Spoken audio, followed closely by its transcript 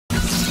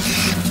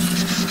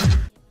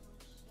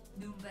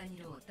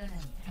누바니로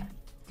떠납니다.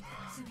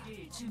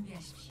 수비를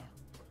준비하십시오.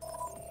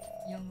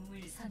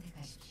 영웅을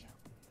선택하십시오.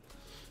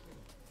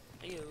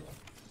 Ayo.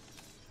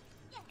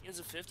 He has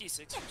a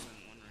 56%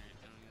 win rate.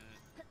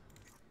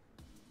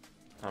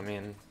 I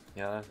mean,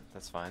 yeah,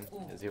 that's fine.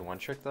 Is he one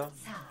trick though?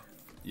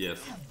 Yes.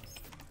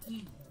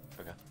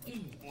 Okay.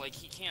 Like,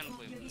 he can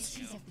play with this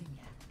skill.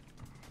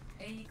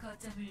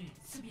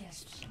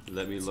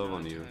 Let me love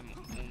on you. I'm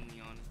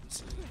only on him,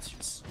 so it's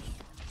just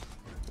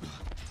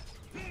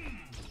a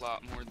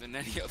lot more than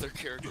any other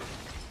character.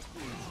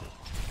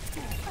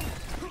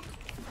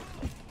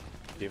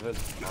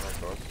 Diva's on our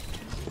course.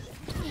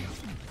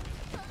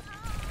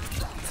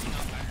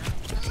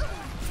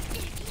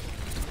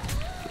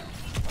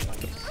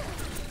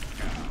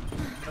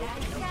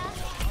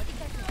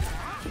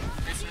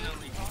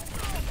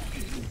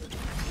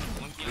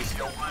 We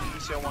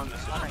still won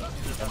this one.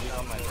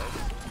 On my list.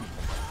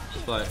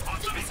 But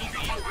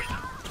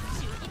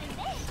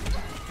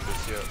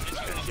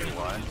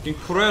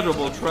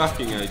incredible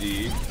tracking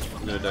ID.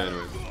 No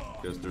dynamite.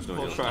 Because there's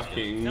no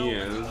tracking.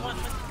 Yes.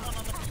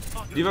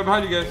 Diva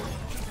behind you guys.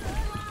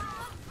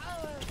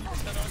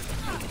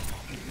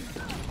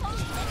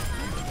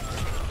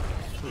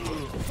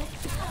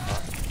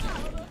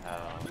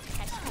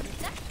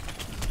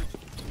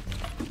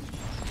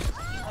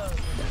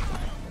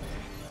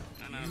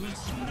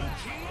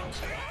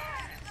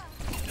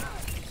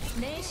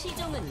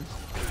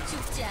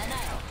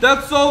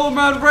 That's solo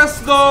man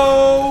rest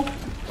though!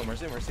 Oh,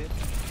 mercy, mercy.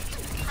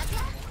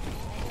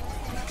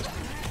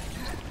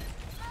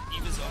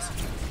 Eva's awesome.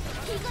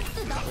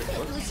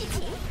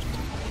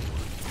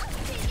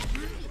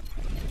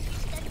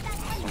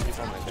 Monkey's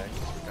on my deck.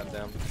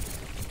 Goddamn.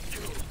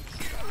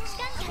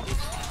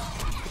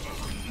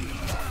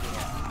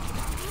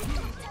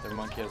 Their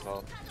monkey has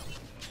ult.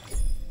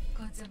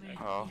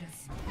 Oh.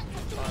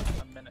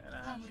 A minute and a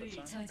half or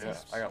something. Yeah,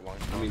 I got one.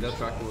 I mean, that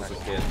tracking was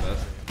okay at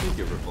best. Thank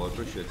you, Ripple. I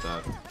appreciate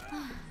that.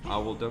 I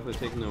will definitely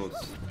take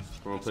notes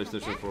from a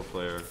PlayStation 4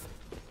 player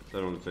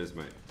that only plays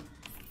mate.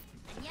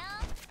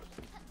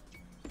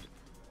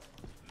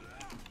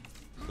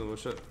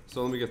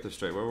 So let me get this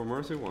straight. Where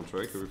Mercy one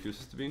trick, who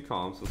refuses to be in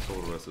comms, and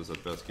solo rest is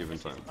at best given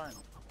time.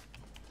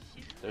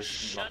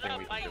 There's nothing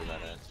we can do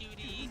about it.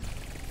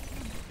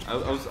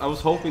 I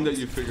was hoping that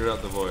you figured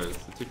out the voice.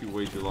 It took you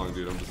way too long,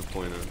 dude. I'm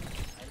disappointed.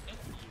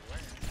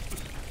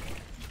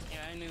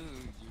 Yeah, I knew.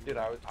 Dude,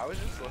 I was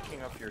just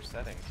looking up your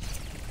settings.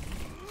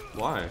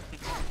 Why?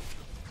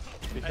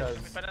 Because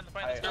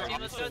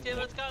Let's go, team,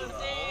 let's go,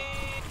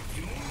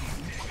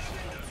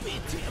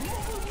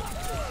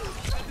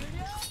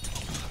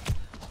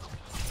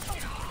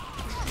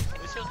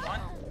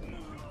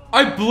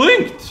 I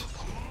blinked!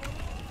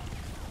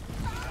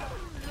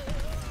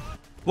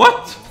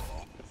 What?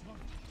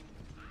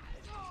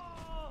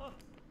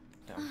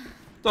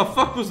 The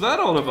fuck was that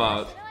all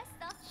about?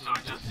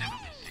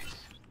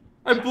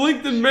 I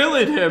blinked and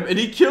meleeed him and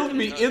he killed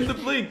me in the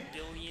blink.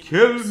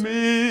 Kill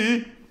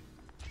me!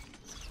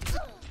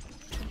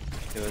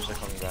 Healers are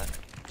coming back.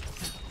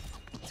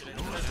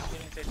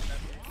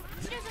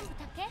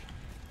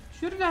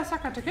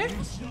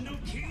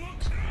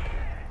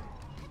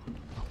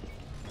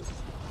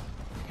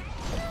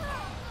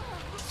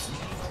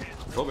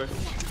 Kobe.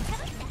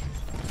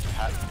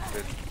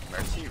 Did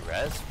Mercy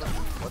res?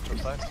 What the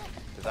fuck?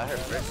 Did I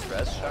have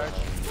res charge?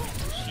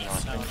 No,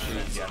 I think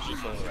she's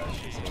full res.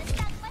 She's full res.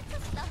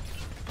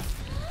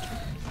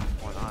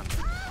 What's on?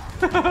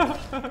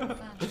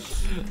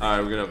 Alright,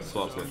 we're gonna have to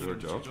swap that to her,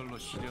 Joe.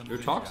 You're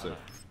toxic.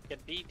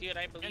 Get beat, dude.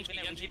 I believe in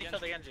him. We need to kill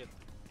the engine.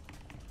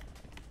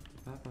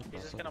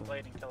 He's just gonna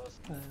blade and kill us.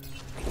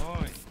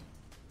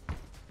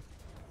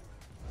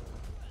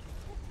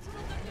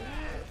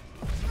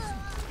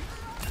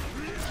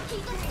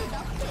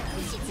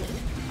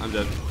 I'm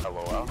dead.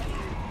 LOL.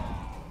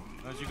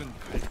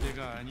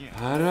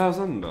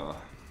 알아선다.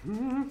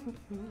 Can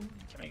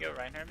we go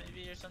Reinhardt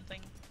maybe or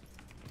something?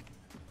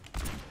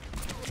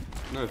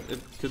 No,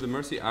 could the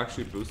Mercy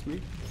actually boost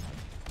me?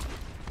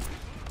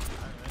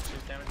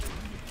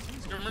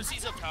 Your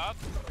Mercy's up top.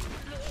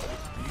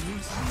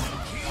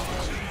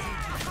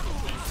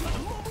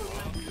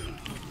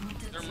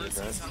 Their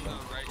Mercy's on the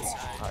right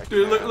side.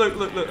 Dude, look.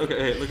 Okay,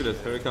 hey, look at this.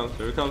 Here it comes.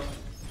 Here it comes.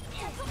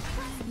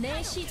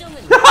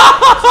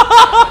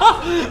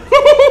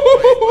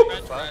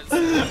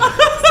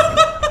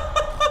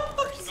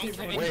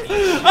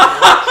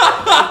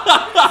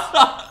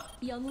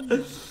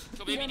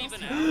 So maybe even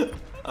now.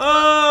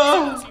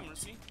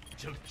 Mercy.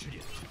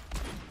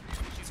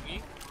 She's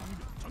weak.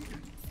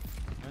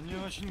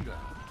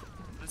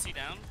 Mercy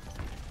down.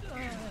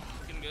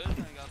 Looking good. I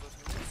got both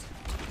hands.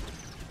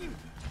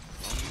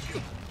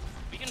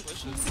 We can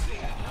push this.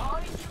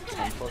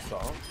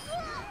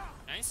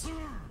 Nice.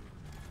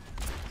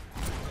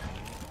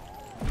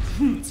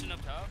 Winston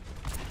up top.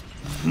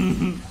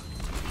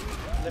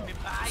 Let me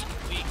buy.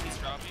 Weak, he's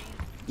dropping.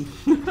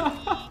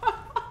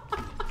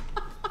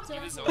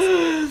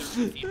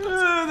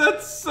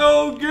 That's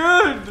so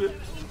good!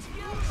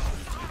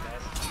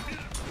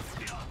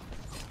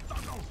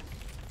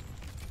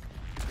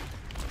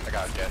 I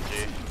got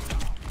Genji.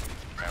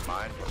 Never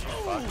mind.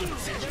 Fuck.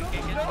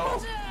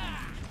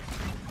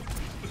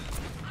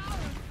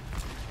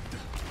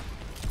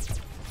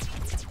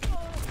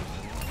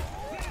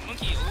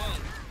 Monkey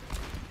alone.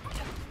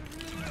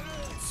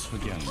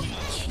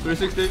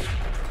 360.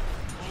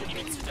 He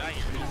needs to die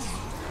here.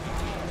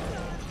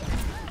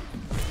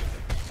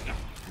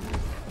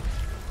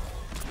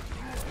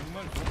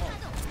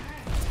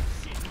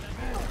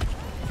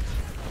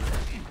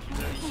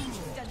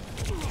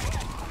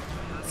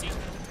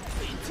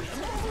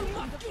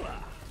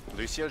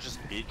 Lucio just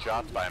beat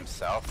dropped by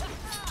himself.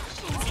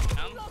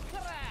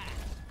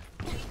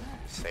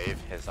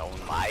 Save his own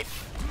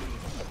life.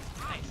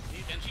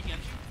 Genji,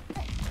 Genji.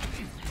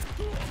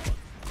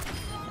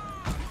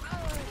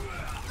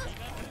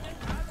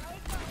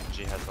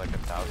 G has like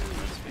 1,000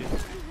 move speed.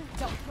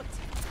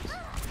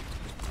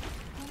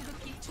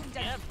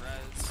 Yeah,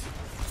 Brez.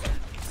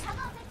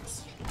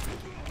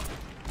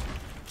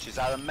 She's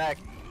out of mech.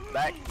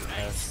 Back.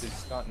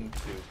 She's gotten 2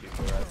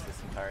 people rest this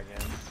entire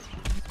game.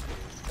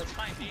 That's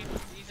fine, dude.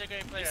 He's a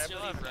great player. I Still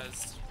believe have him.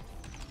 Brez.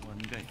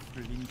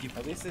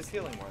 At least he's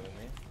healing more than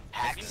me.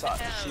 Hacksaw.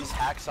 She's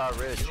hacksaw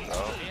rich, bro.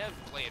 They have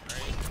Blade,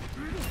 right?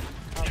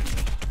 I'm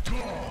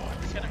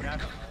just gonna grab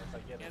him. If I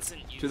get He him.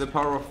 hasn't used To the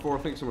power of 4,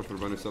 thanks so much for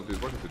running sub,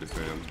 dude. Welcome to the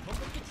fam.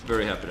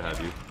 Very happy to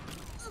have you.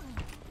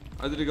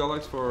 I did go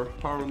likes for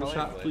power in the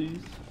chat, please.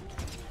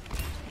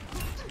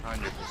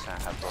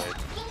 100% have Blade.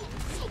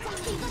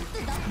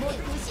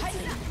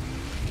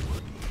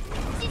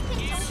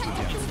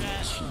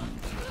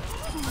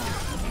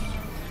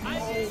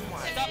 Oh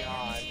my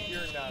god,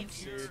 you're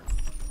nuts, dude.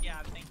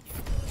 Yeah, thank you.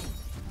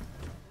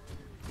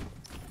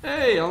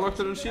 Hey, unlocked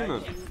an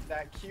achievement.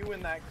 That Q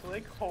and that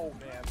click, oh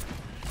man.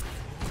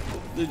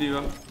 The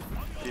diva.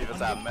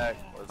 Diva's out mech.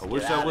 I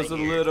wish I was a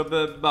little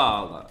bit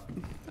baller.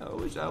 I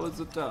wish I was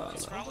a dollar.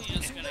 He's probably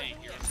just gonna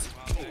hear us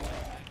spawn back.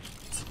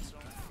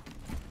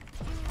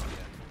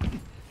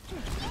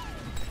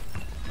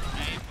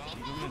 Hey, bomb.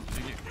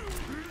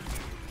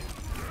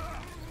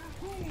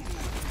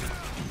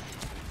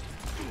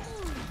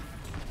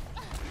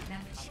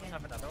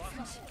 Have another one?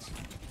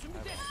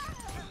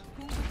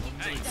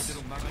 Nice.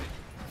 I'm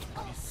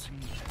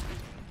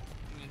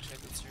gonna check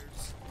what's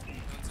yours.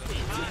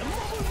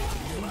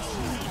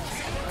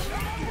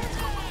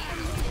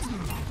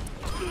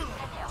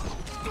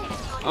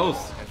 Oh,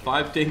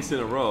 5 dinks in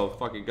a row.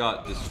 Fucking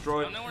got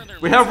destroyed. I don't know where they're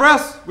We have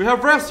rest! We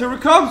have rest! Here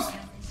it comes!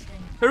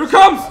 Here it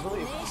comes!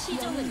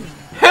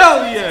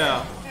 Hell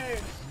yeah!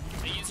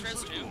 They use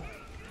res too.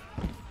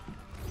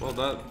 Well,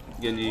 that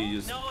Genji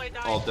used No, I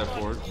died. all death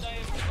Fuck, ward. dude, I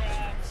have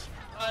crabs.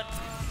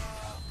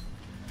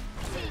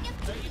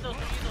 Don't use those,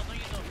 don't use those, don't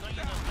use those, don't use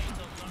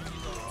those, don't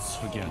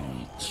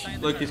use those.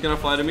 Look, he's gonna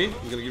fly to me.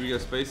 I'm gonna give you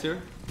guys space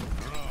here.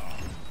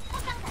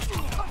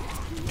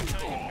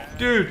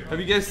 Dude, have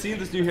you guys seen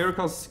this new hero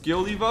called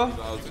Skill Eva?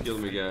 Oh, it's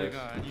killing me, guys.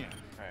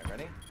 Alright,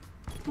 ready?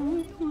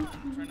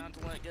 Try not to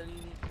let get in.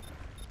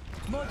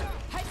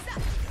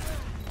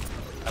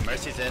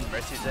 Mercy's in,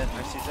 Mercy's in,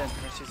 Mercy's in,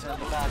 Mercy's in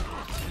the back.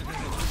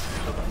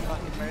 Kill the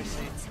fucking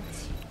Mercy.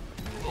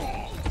 I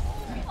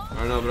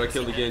don't know, but I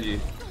killed the Genji.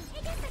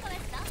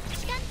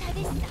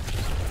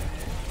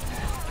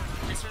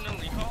 Is there no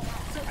recall?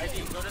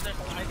 ID, go to the ID,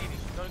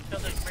 go kill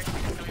this person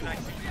coming back.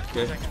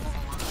 Okay.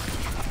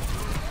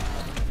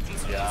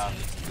 Yeah.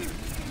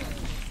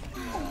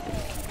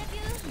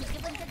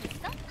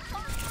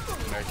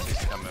 Mercy's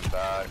coming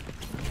back.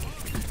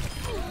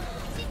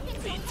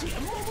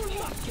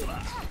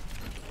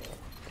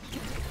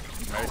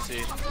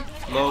 Mercy.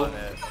 Low. On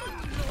it.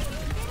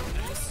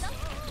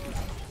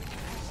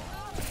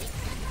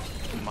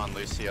 Come on,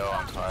 Lucio,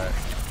 on fire.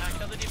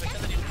 Kill the diva,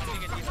 kill the diva. I'm gonna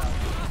get diva.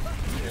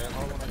 Yeah,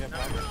 hold on, I get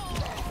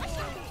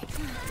back.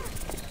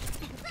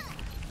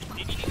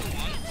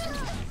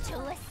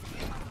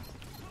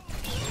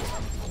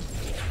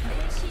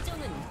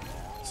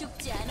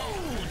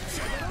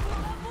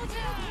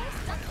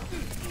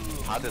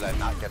 How did I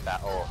not get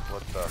that? Oh,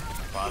 what the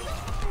fuck?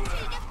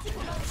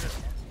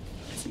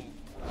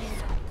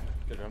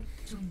 Good run.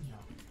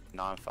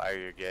 Non-fire,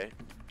 you're gay.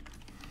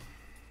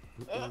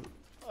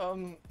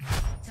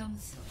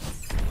 점수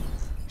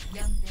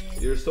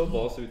You're so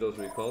bossy with those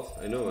recalls.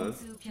 I know, man.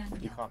 공수 You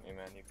변경 caught me,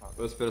 man, you caught me.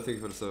 Well, it's better thank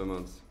you for the 7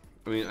 months.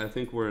 I mean, I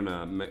think we're in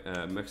a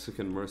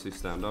Mexican Mercy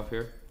standoff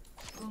here.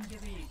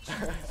 공격을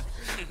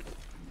준비하십시오.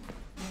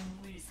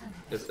 영웅을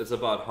선택 It's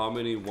about how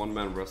many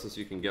one-man wrestles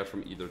you can get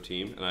from either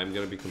team, and I'm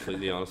gonna be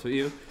completely honest with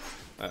you.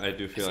 I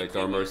do feel like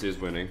our Mercy is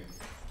winning.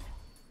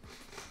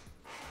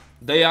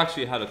 They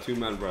actually had a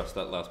 2-man rest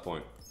that last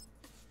point.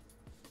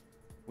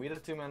 We had a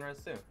 2-man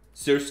rest too.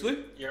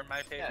 Seriously? You're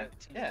my favorite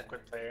team yeah.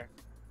 Liquid player.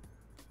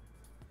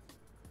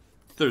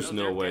 There's Oh,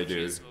 no their way,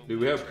 Genji's dude. will Do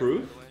we have win,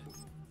 proof? by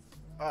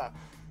the way.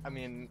 I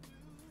mean,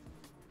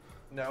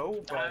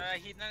 no, but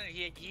He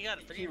got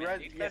a 3-man.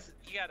 read- He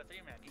got a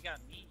 3-man. He got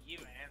me, you,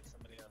 and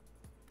somebody else.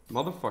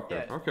 Motherfucker.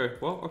 Yeah. Okay,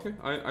 well, okay.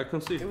 I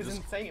concede. it was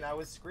Just- insane. I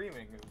was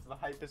screaming. It was the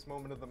hypest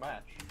moment of the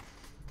match.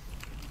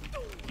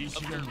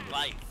 Of their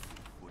life.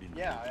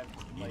 Yeah, I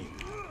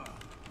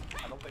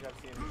don't think I've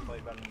seen him play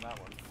better than that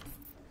one.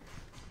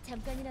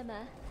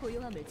 잠깐이나마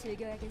고요함을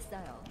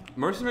즐겨야겠어요.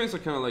 Mercy mains are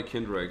kind of like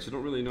Kinder eggs. You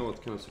don't really know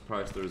what kind of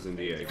surprise there is in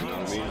the egg, you know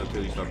what I mean?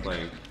 Until you start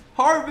playing.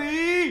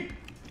 Harvey!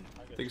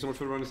 Thank you so much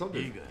for running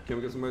something. Can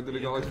we get some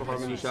Iddqd likes for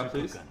Harvey in the chat,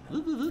 please?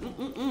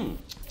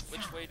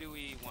 Which way do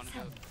we want to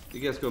go? You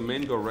guys go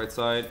main, go right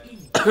side.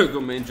 Go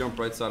main, jump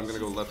right side. I'm gonna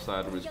go left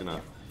side, and we're just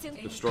gonna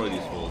destroy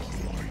these fools.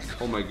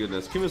 Oh my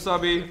goodness.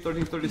 Kimusabi,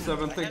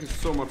 1337, thank you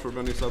so much for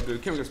running sub,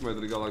 dude. Can we get some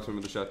Iddqd likes from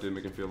in the chat, dude?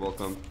 Make him feel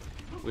welcome.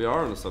 We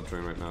are on a sub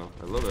train right now.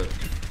 I love it.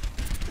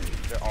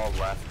 They're all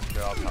left.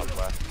 They're all top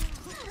left.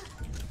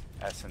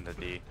 S and the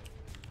D.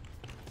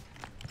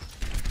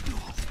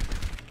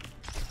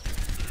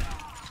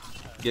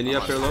 Getting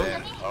up here low?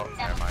 Oh,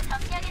 never mind.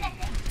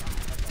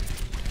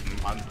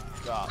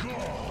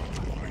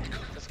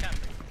 Just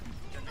camping.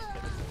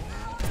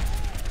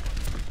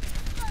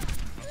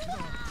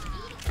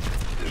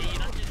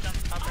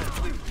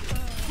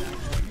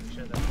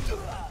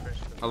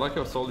 I like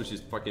how Soldier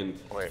she's fucking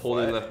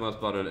holding what? left mouse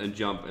button and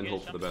jump and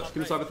hope for the best.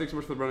 Kimusabi, thanks so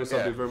much for the running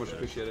sub, dude. Very much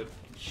appreciated.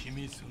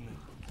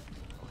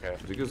 Okay.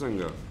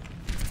 Zigazunga.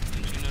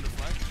 Did you know the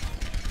flag?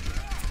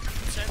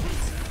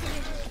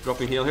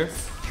 Dropping heal here.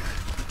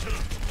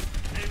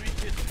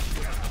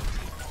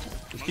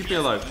 Just keep me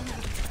alive.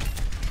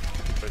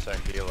 First I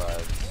heal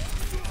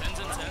 10s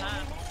and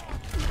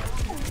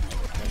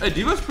 10. Hey,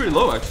 D.Va's pretty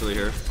low actually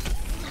here.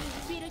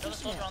 I'm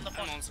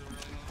also really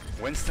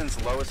low. Winston's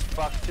low as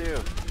fuck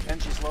too.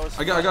 Genji's low as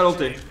fuck. I got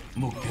ulti.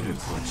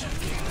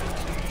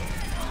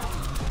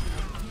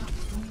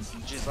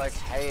 She's like,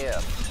 hey,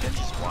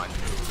 Genji's one.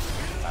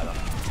 I don't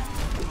know.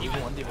 D.Va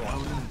 1, D.Va 1.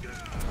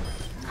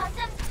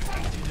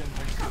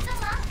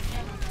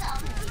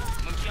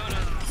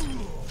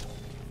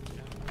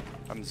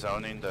 I'm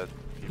zoning the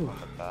people on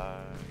the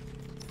back.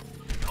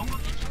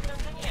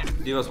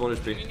 D.Va's 1 We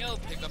HP. can go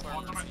pick up our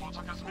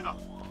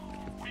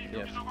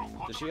Yeah.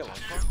 Did she get one?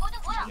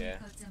 Yeah.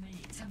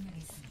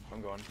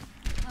 I'm going.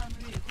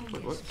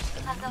 Wait, what?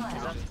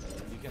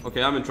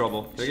 Okay, I'm in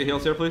trouble. Can I get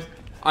heals here, please?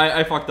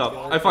 I fucked up.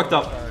 I fucked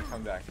up.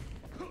 Come back.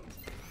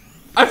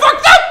 I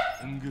fucked up!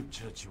 Oh, we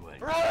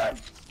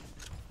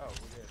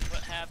did.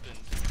 What happened?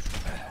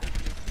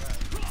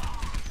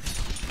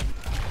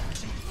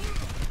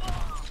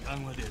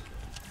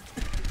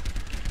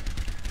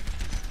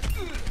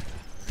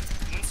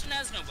 Winston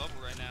has no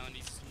bubble right now, and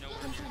he's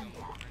nowhere near no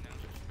bubble right now.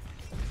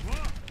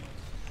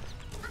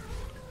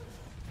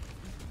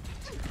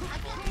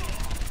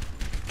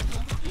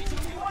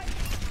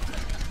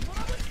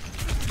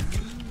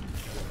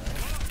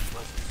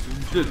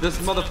 Dude, this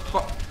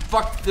motherfucker.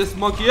 Fuck this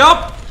monkey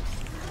up!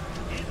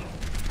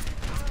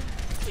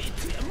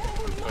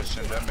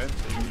 Pushing them in.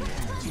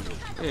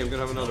 Hey, I'm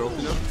gonna have another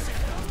ulti now.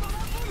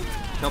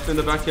 Help in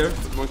the back here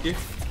with the monkey.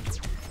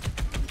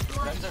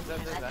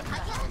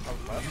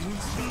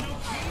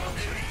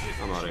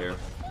 I'm out of here.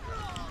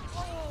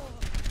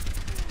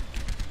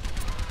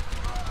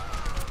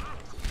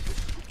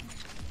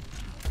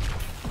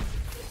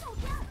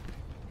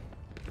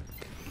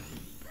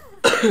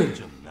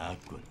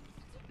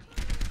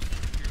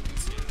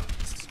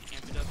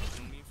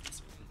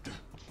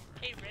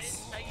 Hey, Red,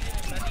 how you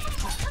doing, buddy?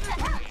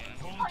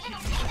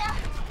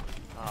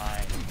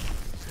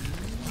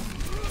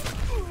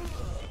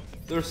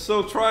 They're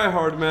so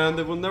try-hard, man.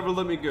 They will never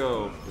let me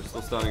go. They're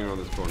still standing around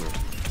this corner.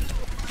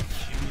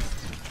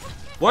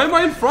 Why am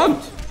I in front?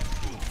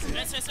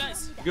 Nice, nice,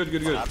 nice. Good,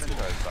 good, good. What happened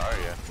to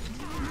Azaria?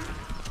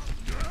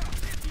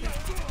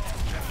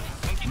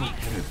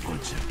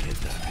 Monkey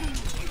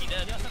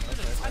dead.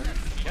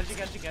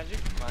 Genji.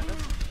 Behind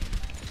us.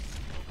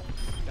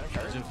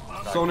 Got him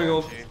hurt. Zoning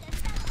ult.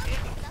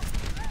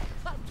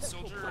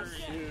 Soldier,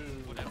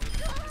 whatever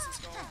this is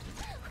called.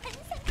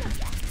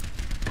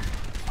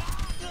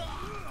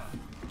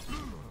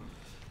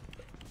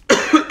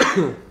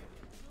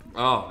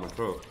 Ah, my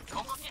throat.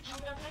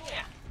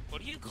 What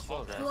do you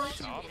call that?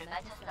 Shop?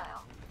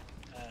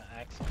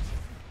 Accent.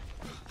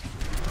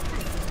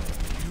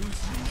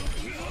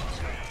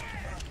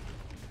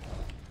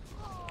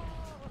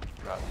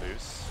 Got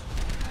loose.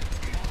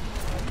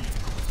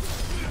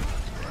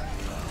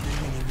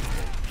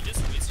 You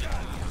just wasted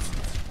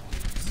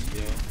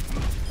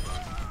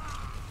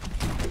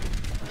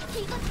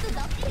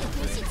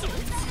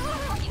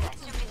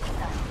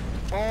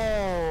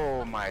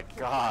Oh my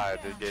god,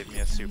 they gave me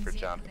a super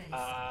jump.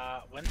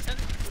 Winston?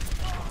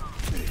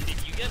 Did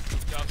you get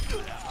dropped?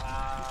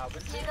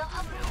 Winston?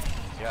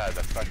 Yeah,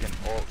 the fucking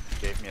ult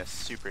gave me a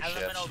super shift.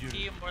 Elemental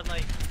P more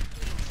like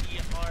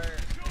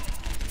TR.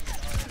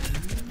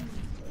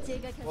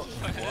 What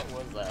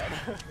was that?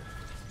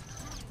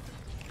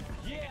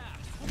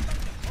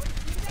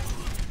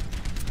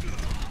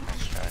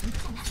 Nice try.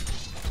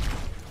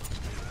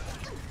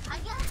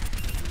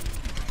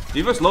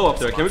 D.Va's low up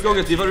there. Can we go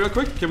get D.Va real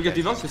quick? Can we get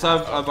D.Va? Because I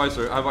have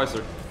Visor. I have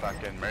Visor.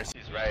 Fucking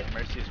Mercy's right.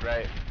 Mercy's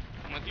right.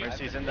 I'm with you.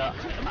 Mercy's in the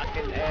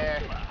fucking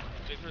air.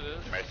 Big for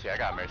this. Mercy, I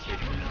got Mercy.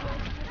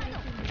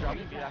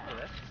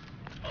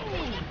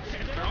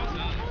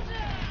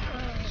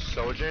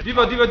 Soldier.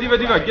 D.Va.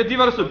 Get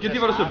D.Va to soup. Get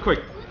D.Va to soup,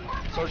 quick.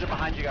 Soldier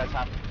behind you guys,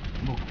 half.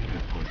 목표를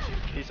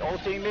포착해. He's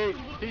ulting me!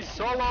 He's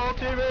solo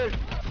ulting me!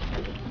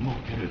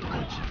 목표를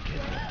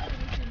포착했다.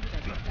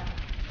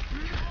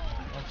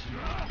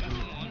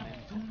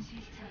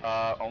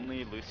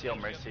 Only Lucio,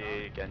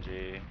 Mercy,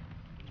 Genji.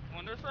 I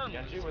wonder if our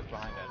Genji was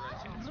behind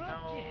us. She's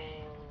No,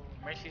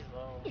 Mercy's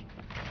low.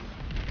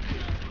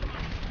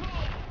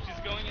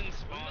 going in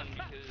spawn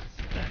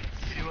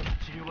because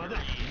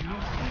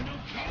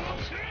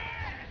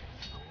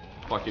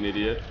Fucking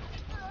idiot.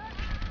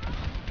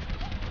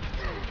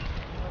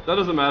 That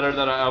doesn't matter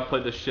that I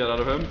outplayed the shit out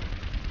of him.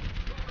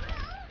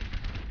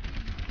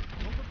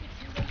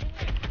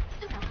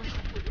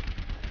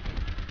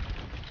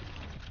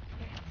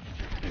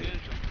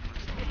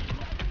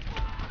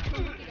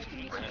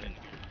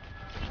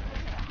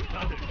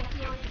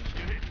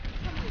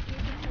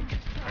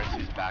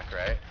 Mercy's back,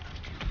 right?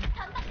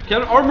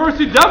 Can our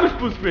Mercy damage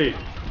boost me?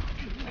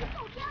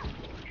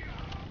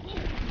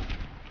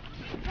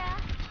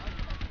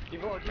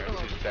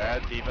 Mercy's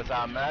dead. Diva's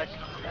on mech.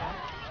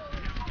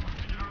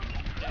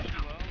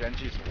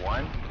 Genji's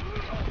 1.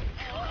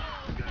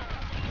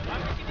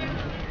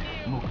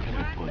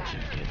 목표를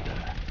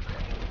포착했다.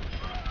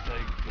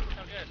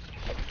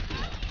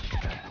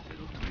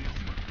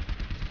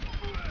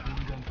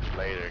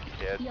 Later,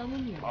 kid.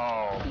 영웅이여.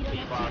 Oh,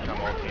 fuck,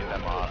 I'm ulting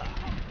them off.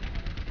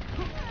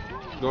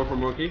 Go for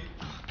monkey.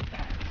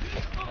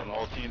 I'm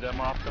ulting them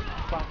off the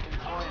fucking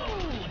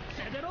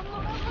point.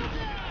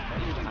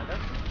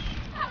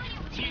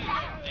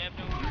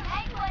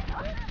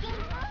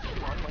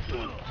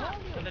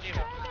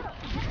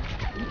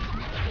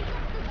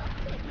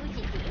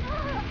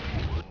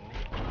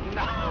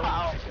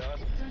 No!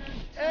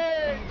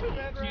 Hey,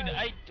 dude,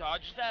 I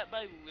dodged that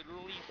by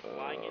literally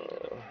flying into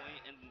the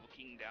point and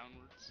looking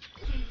downwards.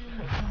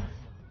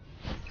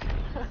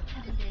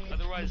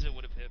 Otherwise, it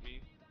would have hit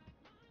me.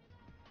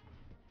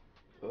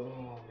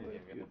 Oh my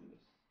goodness.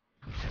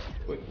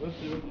 Wait, what's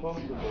even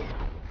possible?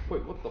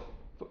 Wait, what the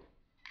fuck?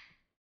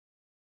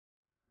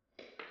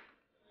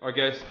 Alright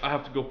guys, I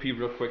have to go pee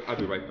real quick. I'll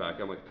be right back.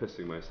 I'm like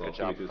pissing myself. Good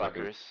job, Give me 2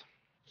 seconds. fuckers.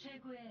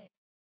 최고의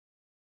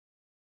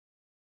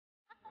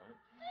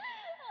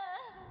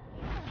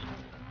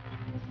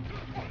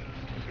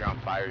If you're on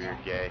fire, you're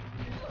gay.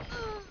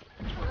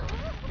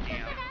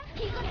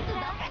 이것도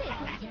너프의